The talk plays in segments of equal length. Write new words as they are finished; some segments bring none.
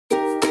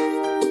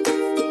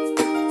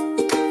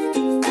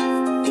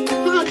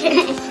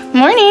Okay.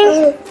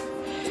 Morning.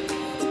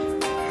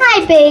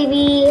 Hi,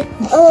 baby.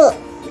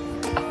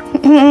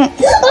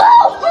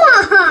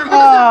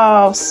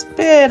 Oh,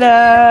 spit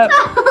up.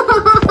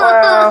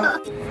 Wow.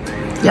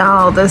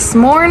 Y'all, this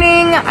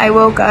morning I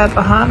woke up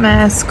a hot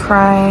mess,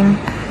 crying.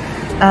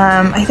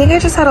 I think I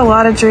just had a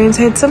lot of dreams.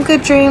 I had some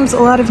good dreams, a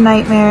lot of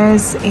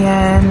nightmares,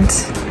 and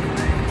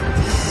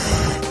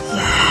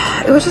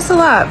yeah, it was just a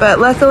lot. But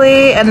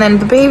luckily, and then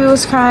the baby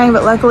was crying,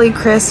 but luckily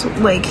Chris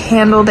like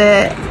handled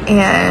it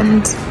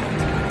and,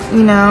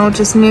 you know,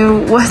 just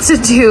knew what to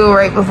do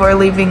right before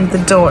leaving the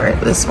door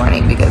this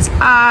morning, because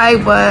I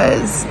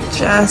was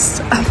just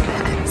a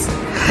mess.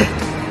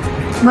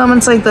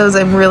 Moments like those,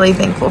 I'm really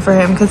thankful for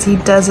him, because he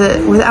does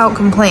it without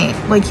complaint.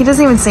 Like, he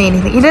doesn't even say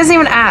anything. He doesn't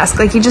even ask.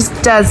 Like, he just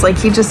does. Like,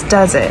 he just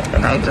does it.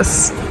 And I'm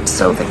just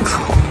so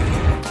thankful.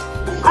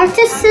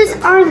 Artists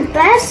are the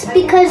best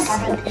because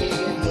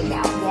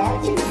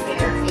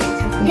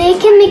they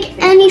can make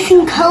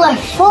anything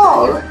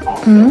colorful.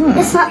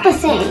 It's not the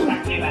same.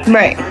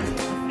 Right.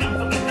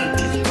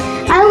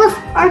 I love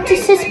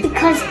artists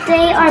because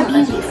they are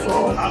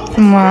beautiful.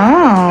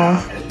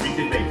 Wow.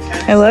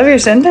 I love your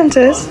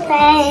sentences.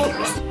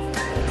 Thanks.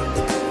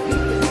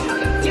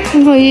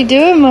 What are you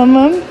doing,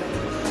 Mama?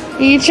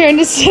 Are you trying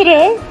to sit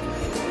up?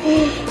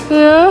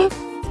 Yeah.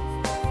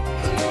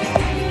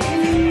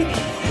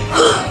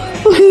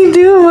 What are you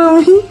doing,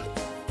 Mommy?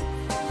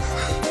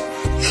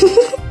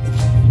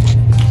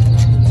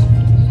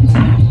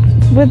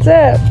 What's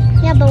up?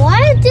 Yeah, but why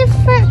are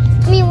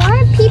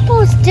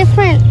people's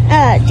different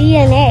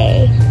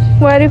DNA?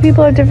 Why do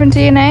people have different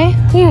DNA?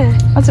 Yeah.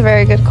 That's a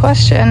very good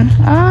question.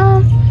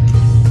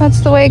 That's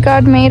the way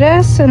God made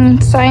us,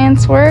 and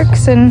science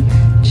works, and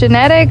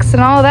genetics,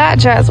 and all that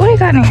jazz. What do you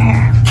got in your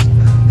hair?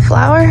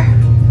 Flour?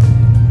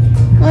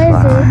 What is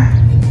it?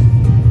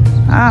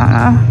 I don't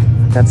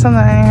know. Got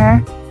something in your hair.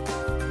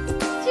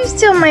 Did you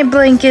steal my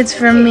blankets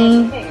from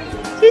me?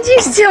 Did you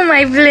steal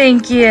my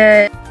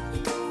blanket?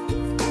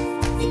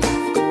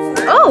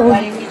 Oh,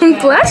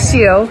 bless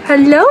you.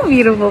 Hello,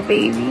 beautiful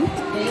baby.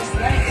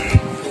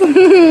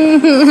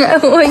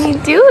 What are you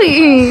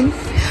doing?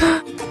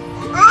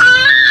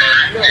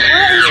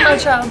 What is my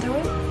child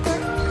doing?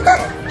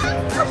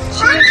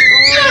 She's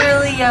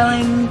literally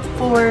yelling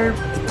for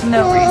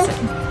no reason.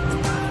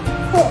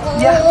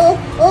 Yeah.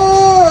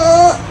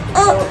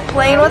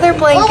 Playing with her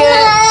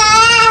blanket.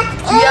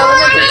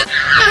 Yelling at her.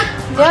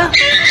 Yeah.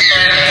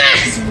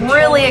 She's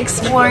really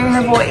exploring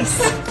her voice.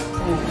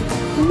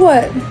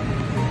 What?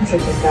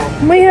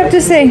 What do you have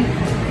to say?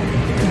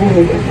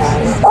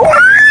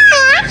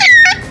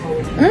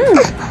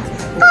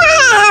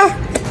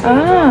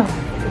 Ah.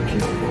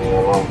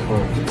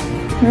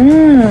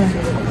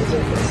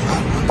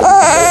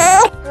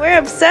 We're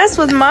obsessed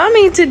with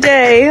Mommy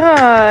today,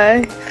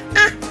 huh?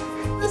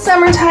 The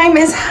summertime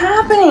is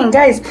happening.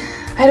 Guys,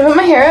 I had to put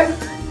my hair up.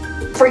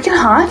 Freaking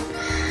hot.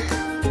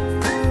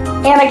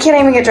 And I can't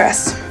even get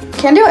dressed.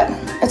 Can't do it.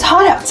 It's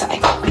hot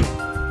outside.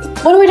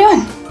 What are we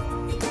doing?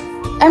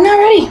 I'm not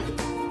ready.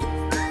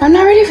 I'm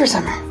not ready for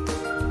summer.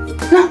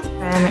 No.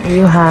 And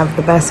you have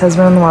the best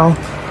husband in the world.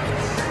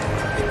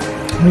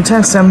 You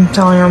text him,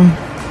 telling him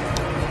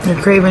you're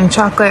craving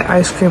chocolate,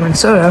 ice cream, and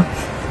soda.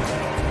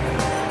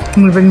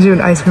 And he brings you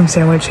an ice cream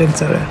sandwich and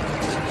soda.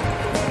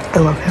 I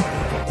love him.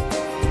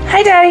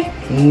 Hi, Daddy.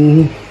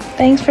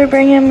 Thanks for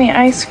bringing me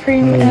ice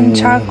cream and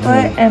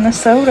chocolate and a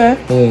soda.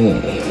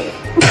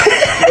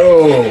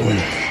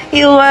 Oh.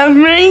 You love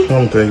me?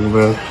 I'm thinking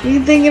about it. You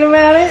thinking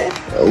about it?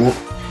 Oh.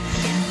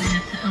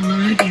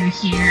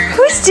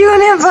 Who's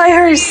doing it by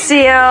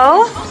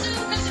herself?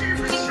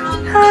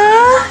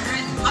 Huh?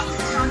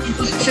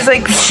 She's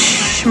like,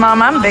 shh,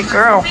 Mom, I'm a big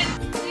girl.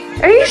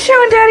 Are you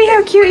showing Daddy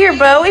how cute your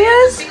bow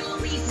is?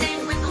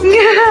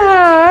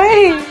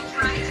 Yeah.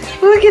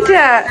 Look at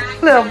that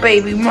little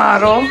baby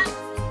model.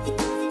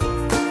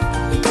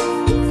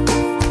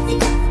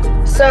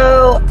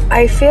 So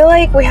I feel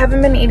like we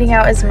haven't been eating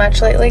out as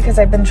much lately because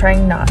I've been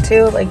trying not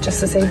to, like, just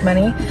to save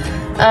money.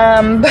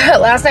 But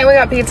last night we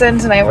got pizza, and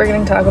tonight we're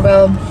getting Taco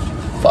Bell.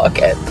 Fuck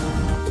it.